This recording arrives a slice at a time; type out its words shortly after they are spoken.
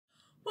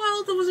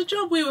Well, there was a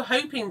job we were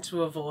hoping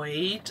to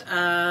avoid,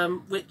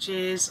 which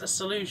is a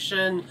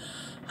solution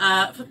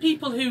for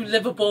people who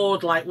live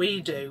aboard like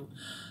we do.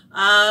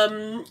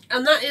 And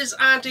that is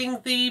adding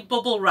the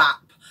bubble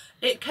wrap.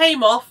 It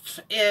came off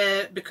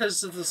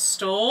because of the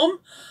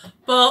storm,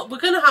 but we're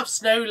going to have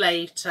snow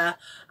later,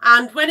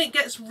 and when it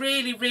gets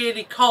really,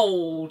 really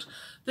cold,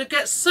 there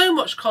gets so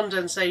much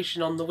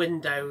condensation on the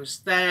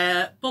windows.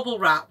 Their bubble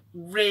wrap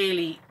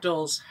really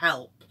does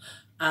help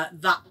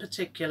that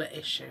particular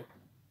issue.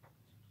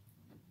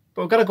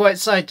 But we've got to go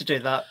outside to do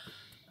that.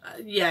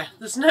 Yeah,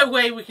 there's no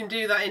way we can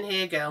do that in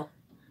here, girl.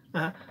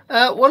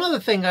 One other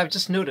thing I've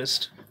just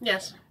noticed.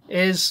 Yes.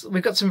 Is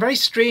we've got some very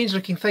strange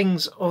looking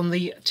things on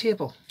the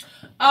table.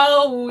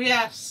 Oh,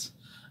 yes.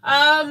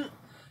 Yeah,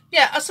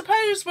 I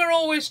suppose we're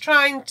always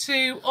trying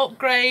to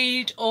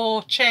upgrade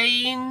or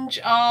change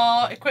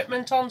our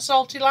equipment on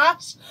Salty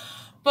Lass,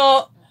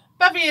 but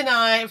Bevy and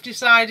I have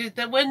decided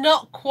that we're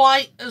not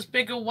quite as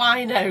big a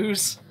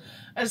winos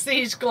as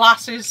these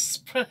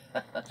glasses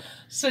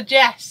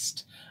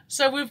suggest.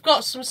 So we've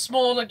got some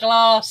smaller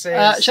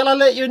glasses. Shall I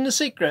let you in the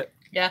secret?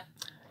 Yeah.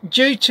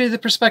 Due to the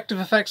perspective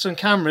effects on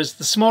cameras,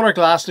 the smaller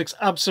glass looks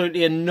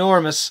absolutely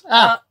enormous.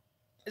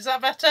 Is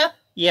that better?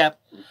 Yeah.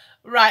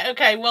 Right,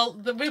 okay, well,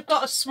 we've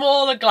got a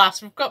smaller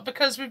glass.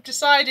 Because we've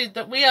decided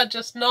that we are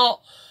just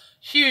not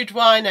huge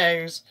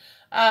winos.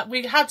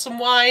 We had some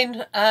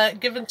wine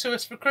given to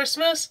us for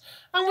Christmas,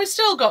 and we've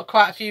still got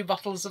quite a few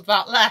bottles of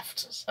that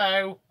left.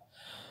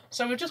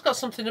 So we've just got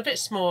something a bit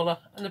smaller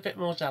and a bit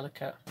more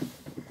delicate.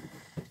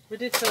 We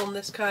did film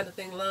this kind of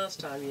thing last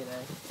time, you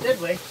know. Did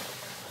we?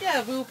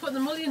 Yeah, we were putting the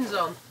mullions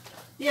on.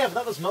 Yeah, but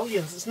that was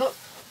mullions. It's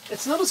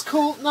not as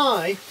cold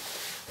now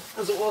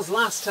as it was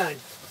last time.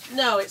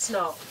 No, it's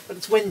not. But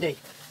it's windy.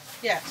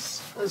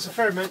 Yes. There's a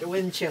fair amount of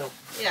wind chill.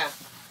 Yeah.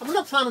 And we're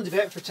not planning to be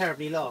out for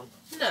terribly long.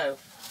 No.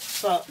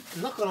 But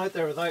I'm not going out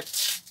there without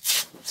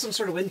some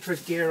sort of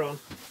windproof gear on.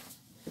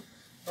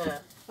 Yeah.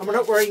 And we're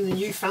not wearing the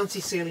new fancy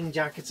sailing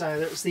jackets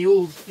either. It's the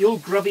old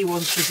grubby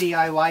ones for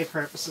DIY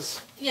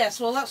purposes. Yes,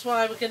 well that's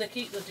why we're going to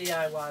keep the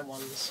DIY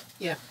ones.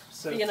 Yeah.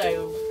 So you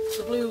know,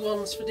 the blue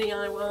ones for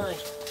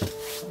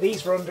DIY.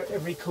 These were under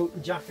every coat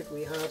and jacket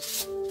we had.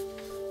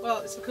 Well,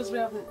 it's because we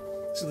haven't...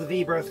 So the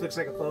V-berth looks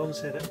like a bomb's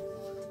hit it.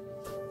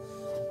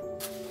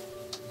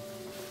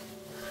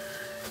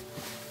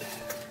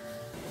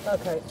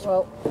 Okay,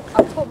 well,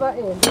 I'll put that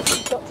in. We've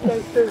got to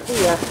go through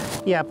here.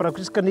 Yeah, but I'm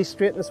just going to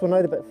straighten this one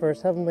out a bit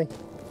first, haven't we?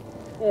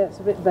 Yeah, it's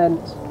a bit bent.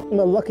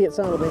 Well, lucky it's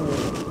aluminium.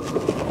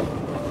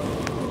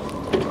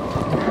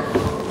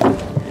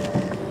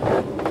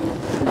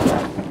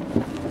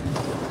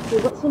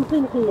 We've got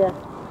something here.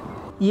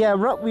 Yeah,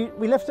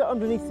 we left it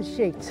underneath the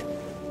sheet.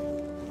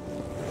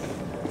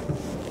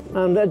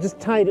 And I just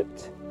tied it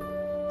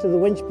to the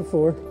winch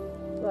before.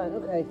 Right,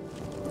 okay.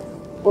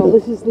 Well,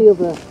 this is the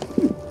other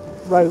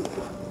rope.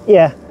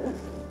 Yeah.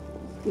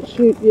 You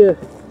shoot your...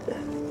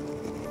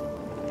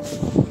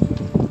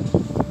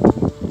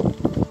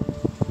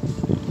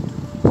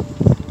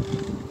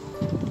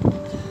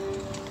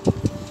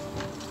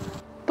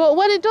 But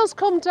when it does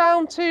come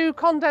down to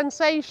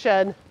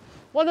condensation,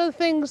 one of the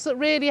things that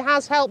really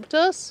has helped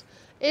us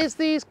is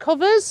these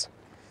covers.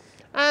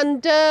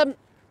 And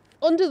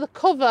under the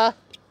cover,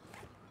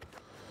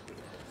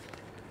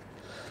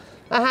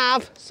 I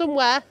have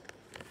somewhere,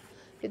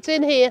 it's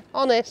in here,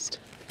 honest.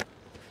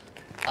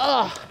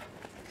 Oh.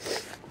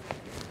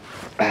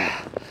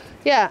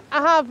 Yeah,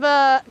 I have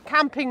a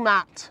camping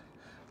mat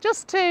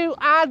just to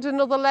add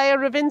another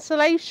layer of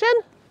insulation.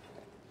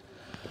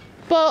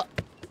 But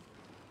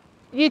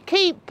you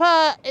keep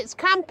it's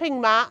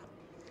camping mat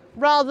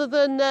rather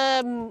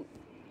than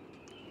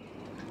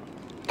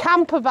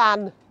camper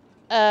van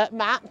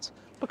mat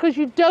because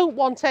you don't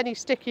want any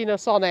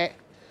stickiness on it.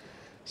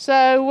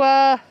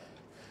 So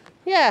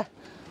yeah.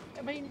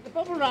 I mean, the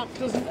bubble wrap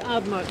doesn't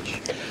add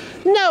much.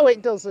 No,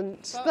 it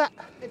doesn't.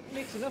 It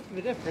makes enough of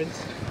a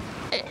difference.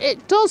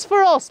 It does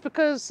for us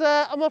because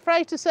I'm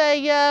afraid to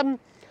say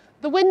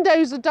the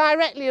windows are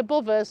directly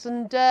above us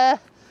and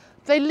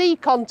they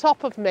leak on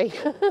top of me.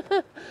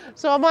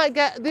 So I might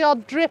get the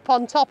odd drip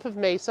on top of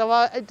me. So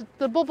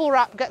the bubble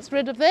wrap gets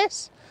rid of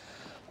this.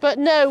 But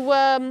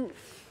no,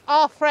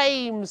 our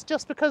frames,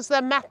 just because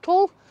they're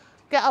metal,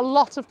 get a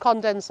lot of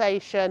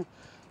condensation.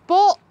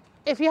 But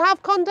if you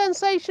have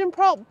condensation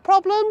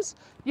problems,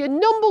 your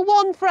number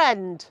one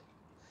friend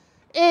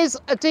is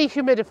a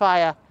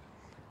dehumidifier.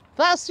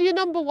 That's your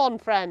number one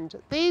friend.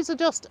 These are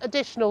just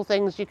additional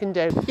things you can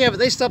do. Yeah, but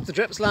they stop the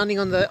drips landing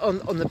on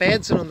the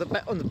beds and on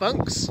the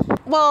bunks.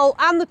 Well,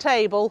 and the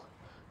table.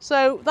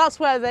 So that's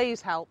where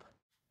these help.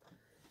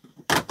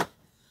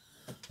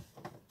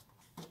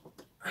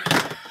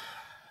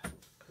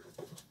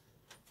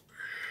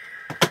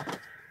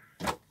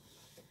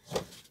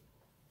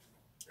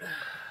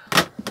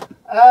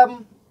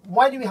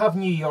 Why do we have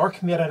New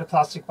York made out of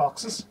plastic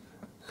boxes?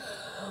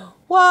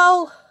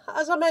 Well,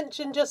 as I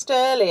mentioned just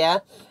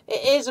earlier,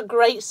 it is a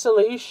great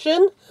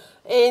solution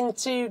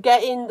into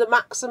getting the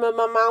maximum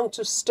amount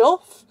of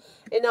stuff,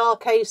 in our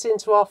case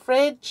into our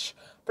fridge,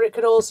 but it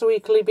could also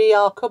equally be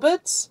our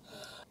cupboards.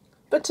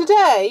 But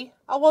today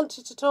I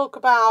wanted to talk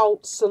about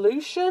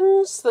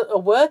solutions that are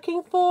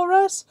working for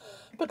us,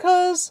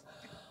 because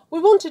we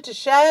wanted to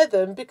share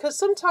them, because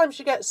sometimes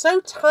you get so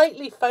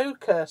tightly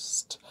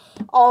focused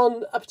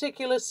on a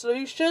particular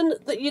solution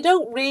that you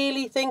don't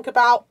really think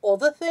about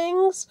other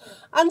things,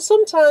 and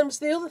sometimes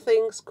the other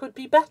things could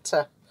be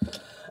better.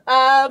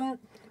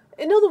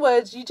 In other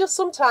words, you just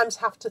sometimes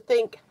have to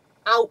think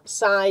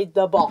outside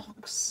the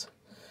box,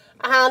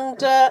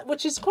 and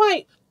which is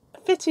quite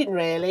fitting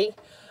really,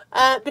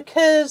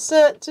 because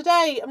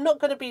today I'm not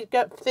going to be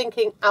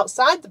thinking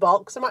outside the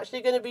box. I'm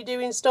actually going to be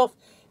doing stuff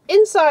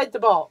inside the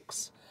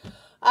box.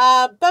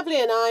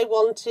 Beverly and I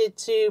wanted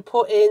to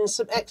put in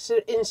some extra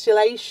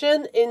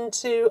insulation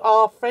into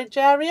our fridge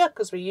area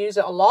because we use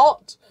it a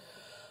lot,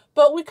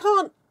 but we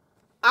can't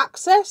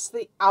access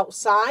the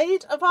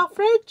outside of our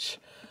fridge,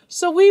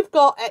 so we've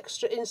got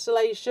extra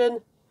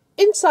insulation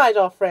inside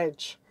our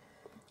fridge.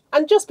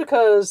 And just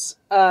because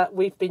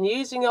we've been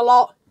using a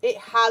lot, it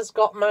has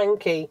got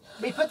manky.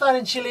 We put that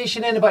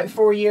insulation in about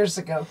 4 years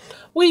ago.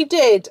 We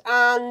did,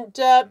 and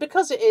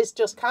because it is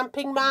just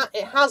camping mat,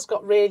 it has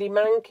got really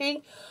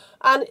manky.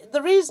 And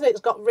the reason it's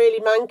got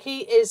really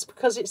manky is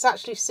because it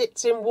actually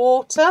sits in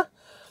water.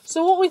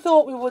 So what we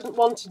thought we wouldn't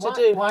want it to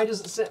do... Why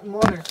does it sit in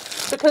water?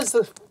 Because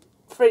the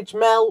fridge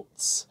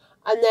melts,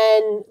 and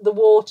then the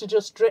water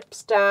just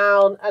drips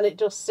down, and it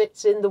just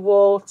sits in the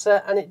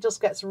water, and it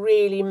just gets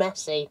really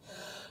messy.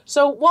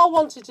 So what I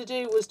wanted to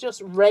do was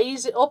just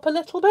raise it up a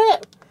little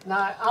bit.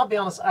 Now, I'll be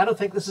honest, I don't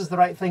think this is the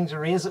right thing to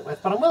raise it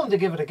with, but I'm willing to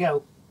give it a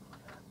go.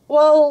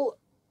 Well,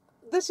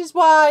 this is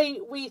why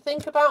we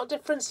think about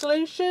different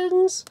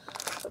solutions,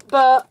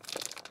 but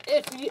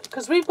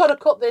because we've got to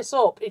cut this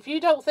up, if you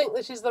don't think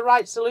this is the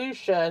right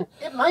solution...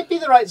 It might be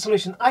the right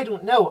solution, I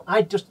don't know.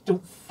 I just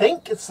don't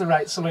think it's the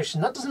right solution.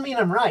 That doesn't mean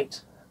I'm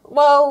right.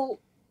 Well,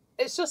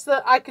 it's just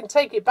that I can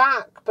take it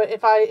back, but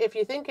if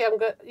you think I'm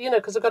going, you know,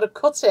 because I've got to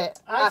cut it.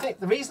 I think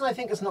the reason I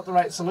think it's not the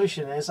right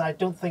solution is I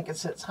don't think it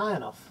sits high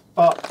enough.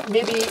 But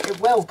maybe it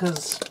will,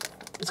 because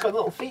it's got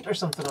little feet or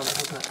something on it,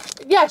 hasn't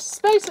it? Yes,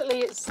 basically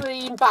it's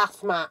the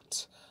bath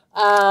mat.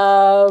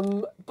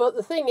 But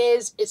the thing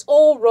is, it's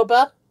all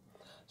rubber,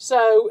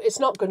 so it's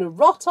not going to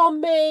rot on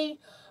me.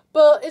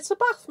 But it's a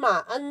bath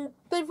mat, and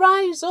they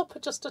rise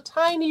up just a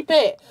tiny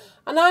bit,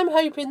 and I'm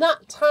hoping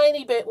that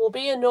tiny bit will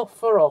be enough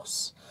for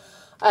us.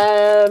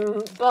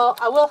 But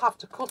I will have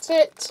to cut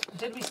it.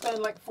 Did we spend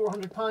like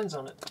 £400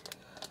 on it?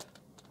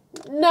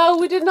 No,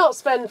 we did not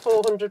spend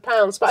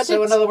 £400. But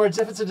so in other words,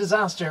 if it's a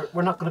disaster,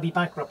 we're not going to be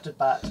bankrupted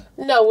by it.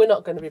 No, we're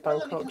not going to be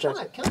bankrupted. bankrupted.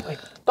 Well, we can try it,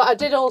 can't we? But I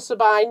did also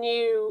buy a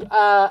new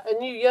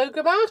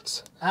yoga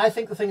mat. I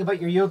think the thing about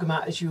your yoga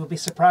mat is you will be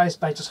surprised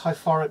by just how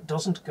far it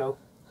doesn't go.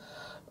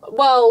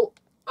 Well,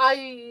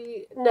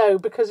 I know,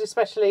 because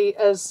especially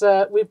as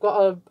we've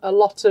got a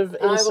lot of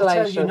insulation. I will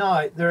tell you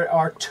now, there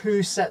are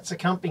 2 sets of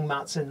camping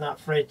mats in that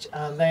fridge,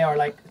 and they are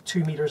like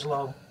 2 meters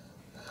long.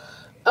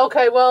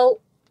 Okay,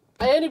 well,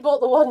 I only bought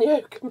the one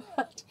yoga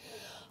mat.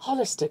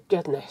 Honest to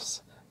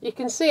goodness. You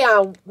can see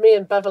how me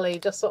and Beverly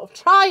just sort of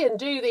try and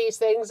do these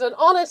things, and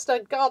honest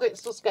to God,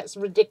 it just gets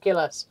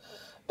ridiculous.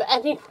 But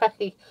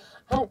anyway,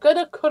 I'm going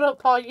to cut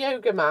up our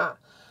yoga mat,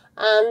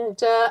 and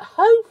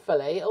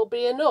hopefully it'll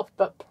be enough,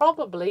 but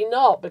probably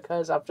not,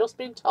 because I've just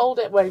been told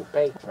it won't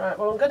be. Right,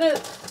 well, I'm going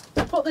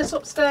to put this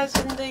upstairs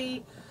in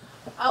the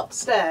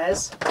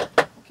upstairs.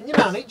 Can you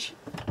manage?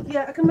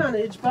 Yeah, I can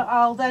manage, but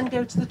I'll then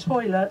go to the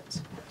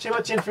toilet. Too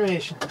much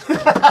information. So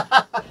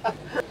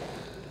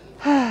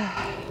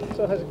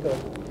how's it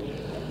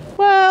going?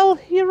 Well,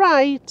 you're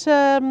right.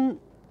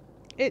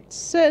 It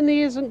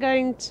certainly isn't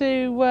going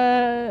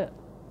to...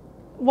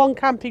 one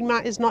camping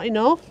mat is not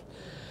enough.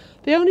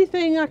 The only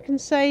thing I can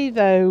say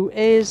though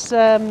is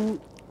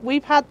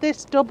we've had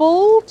this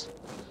doubled,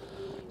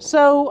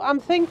 so I'm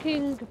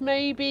thinking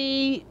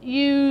maybe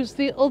use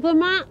the other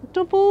mat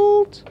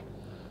doubled,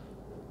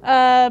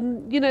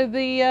 you know,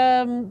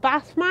 the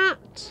bath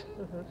mat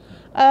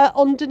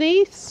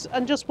underneath,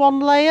 and just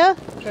one layer.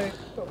 True,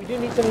 but we do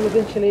need something with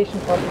insulation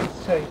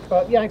properties too.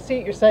 But yeah, I see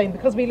what you're saying,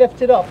 because we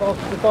lift it up off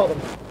the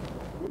bottom.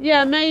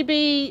 Yeah,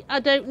 maybe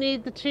I don't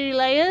need the 2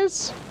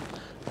 layers.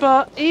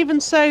 But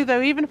even so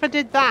though, even if I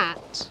did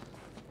that,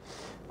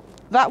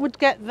 that would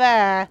get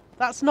there.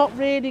 That's not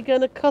really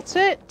going to cut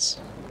it.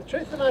 The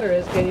truth of the matter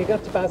is, Ken, you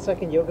got to buy a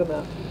second yoga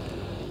mat.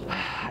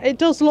 It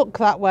does look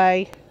that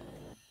way.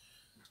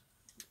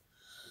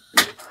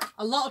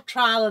 A lot of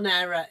trial and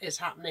error is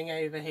happening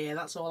over here,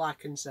 that's all I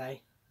can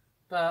say.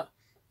 But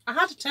I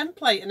had a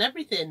template and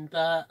everything,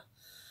 but,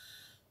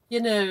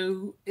 you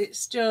know,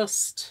 it's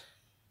just...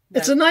 No.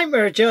 It's a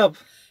nightmare job.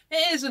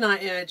 It is a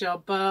nightmare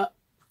job, but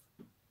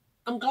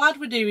I'm glad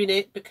we're doing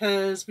it,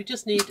 because we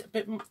just need a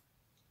bit more.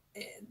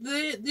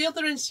 The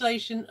other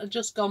installation had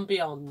just gone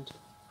beyond.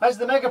 How's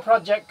the mega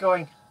project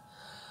going?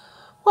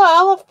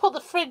 Well, I've put the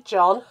fridge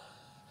on,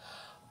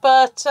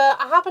 but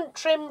I haven't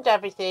trimmed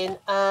everything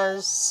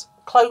as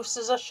close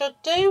as I should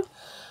do,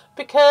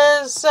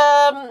 because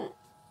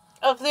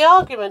of the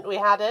argument we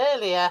had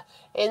earlier,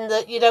 in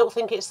that you don't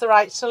think it's the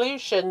right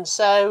solution.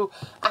 So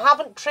I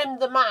haven't trimmed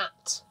the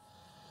mat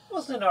It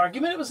wasn't an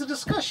argument, it was a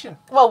discussion.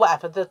 Well,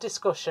 whatever, the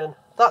discussion.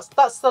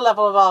 That's the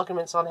level of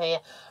arguments on here.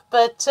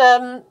 But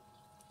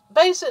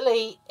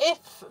basically,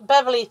 if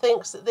Beverly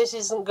thinks that this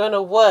isn't going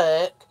to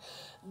work,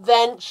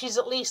 then she's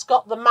at least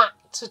got the mat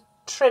to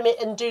trim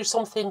it and do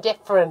something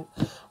different.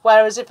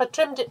 Whereas if I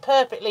trimmed it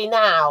perfectly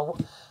now,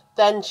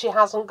 then she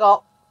hasn't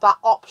got that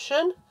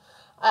option.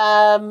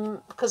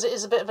 Because it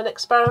is a bit of an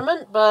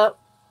experiment, but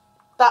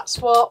that's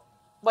what,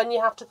 when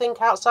you have to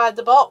think outside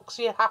the box,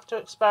 you have to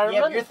experiment.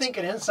 Yeah, but you're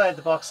thinking inside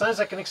the box. Sounds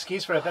like an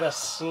excuse for a bit of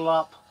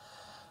slop.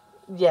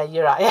 Yeah,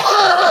 you're right.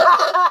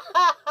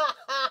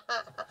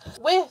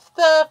 With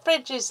the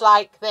fridges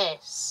like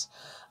this,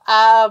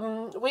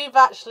 we've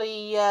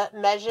actually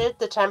measured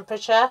the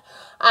temperature,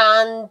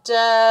 and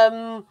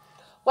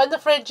when the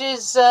fridge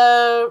is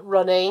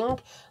running,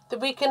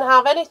 we can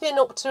have anything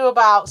up to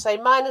about, say,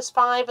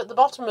 -5 at the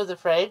bottom of the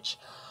fridge,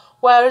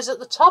 whereas at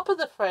the top of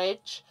the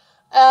fridge,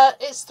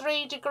 it's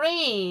 3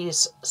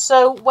 degrees.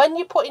 So when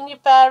you're putting your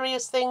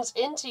various things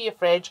into your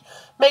fridge,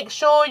 make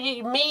sure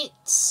your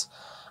meats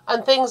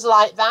and things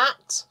like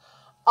that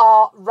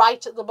are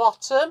right at the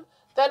bottom.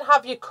 Then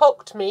have your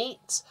cooked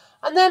meat,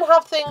 and then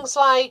have things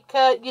like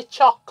your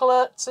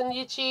chocolates and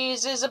your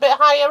cheeses a bit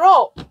higher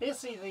up.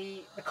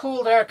 Basically, the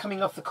cold air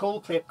coming off the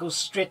cold plate goes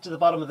straight to the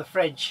bottom of the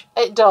fridge.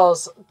 It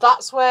does.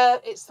 That's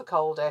where it's the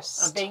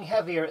coldest. And being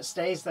heavier, it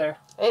stays there.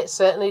 It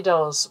certainly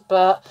does.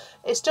 But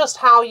it's just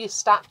how you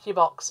stack your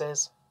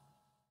boxes.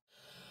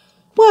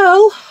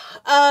 Well,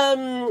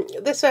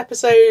 this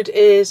episode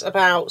is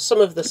about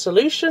some of the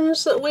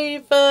solutions that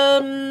we've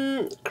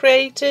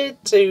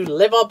created to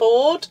live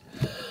aboard.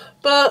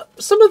 But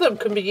some of them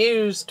can be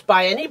used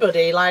by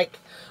anybody. Like,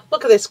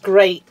 look at this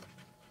great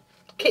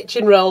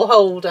kitchen roll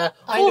holder.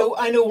 I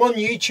know one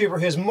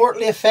YouTuber who's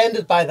mortally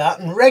offended by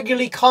that and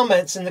regularly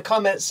comments in the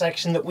comments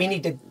section that we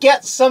need to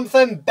get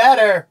something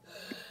better.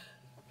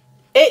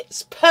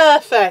 It's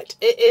perfect.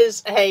 It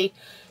is a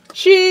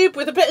tube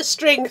with a bit of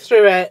string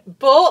through it,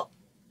 but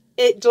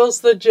it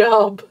does the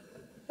job.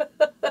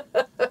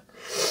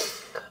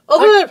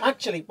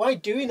 Actually, why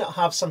do we not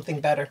have something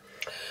better?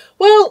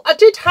 Well, I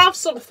did have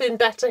something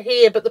better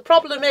here, but the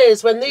problem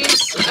is when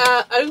these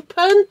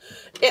open,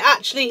 it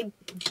actually,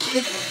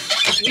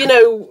 you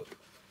know,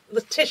 the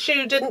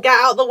tissue didn't get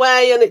out of the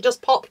way and it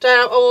just popped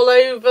out all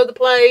over the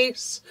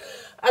place.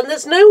 And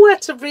there's nowhere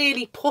to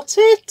really put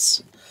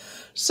it.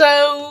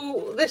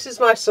 So this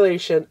is my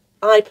solution.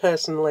 I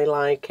personally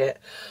like it.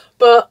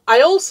 But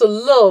I also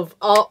love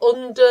our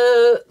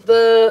under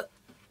the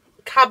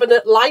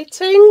cabinet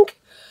lighting.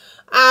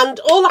 And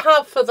all I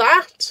have for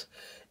that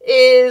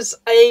is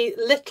a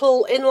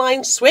little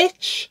inline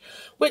switch,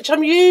 which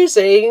I'm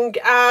using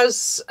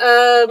as,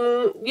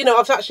 you know,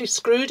 I've actually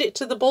screwed it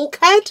to the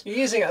bulkhead. You're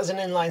using it as an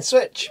inline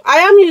switch? I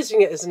am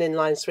using it as an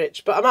inline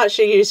switch, but I'm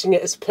actually using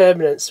it as a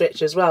permanent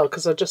switch as well,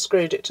 because I just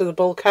screwed it to the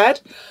bulkhead.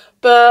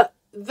 But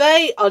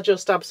they are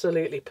just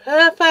absolutely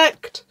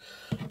perfect.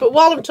 But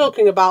while I'm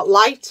talking about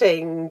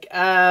lighting,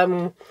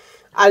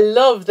 I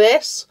love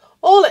this.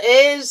 All it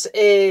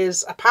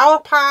is a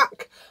power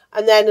pack,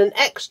 and then an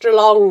extra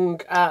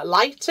long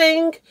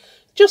lighting,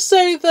 just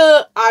so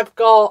that I've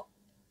got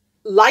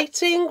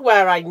lighting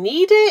where I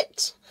need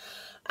it.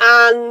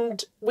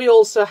 And we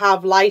also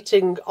have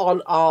lighting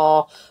on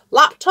our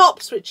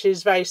laptops, which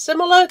is very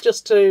similar,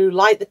 just to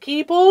light the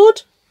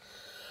keyboard.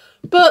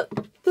 But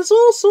there's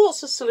all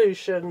sorts of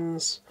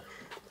solutions.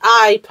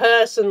 I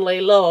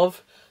personally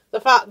love the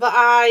fact that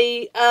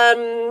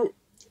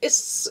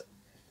it's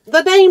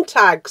the name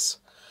tags.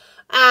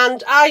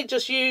 And I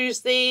just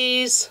use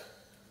these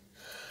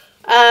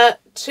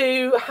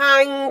to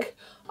hang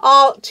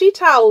our tea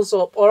towels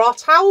up or our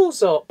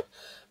towels up,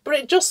 but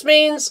it just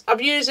means I'm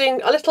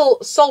using a little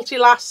Salty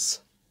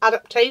Lass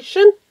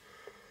adaptation.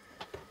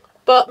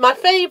 But my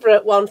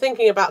favourite one,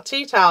 thinking about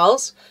tea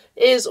towels,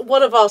 is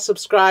one of our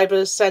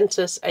subscribers sent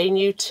us a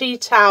new tea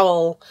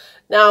towel.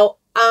 Now,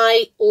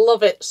 I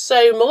love it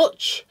so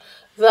much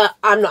that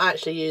I'm not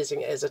actually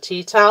using it as a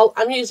tea towel.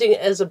 I'm using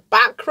it as a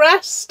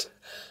backrest,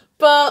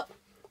 but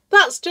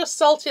that's just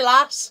Salty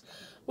Lass.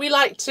 We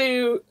like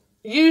to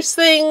use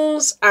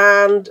things,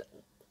 and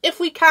if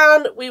we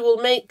can, we will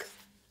make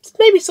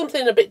maybe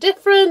something a bit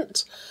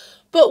different,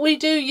 but we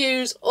do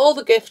use all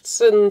the gifts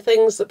and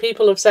things that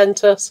people have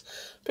sent us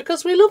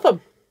because we love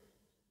them.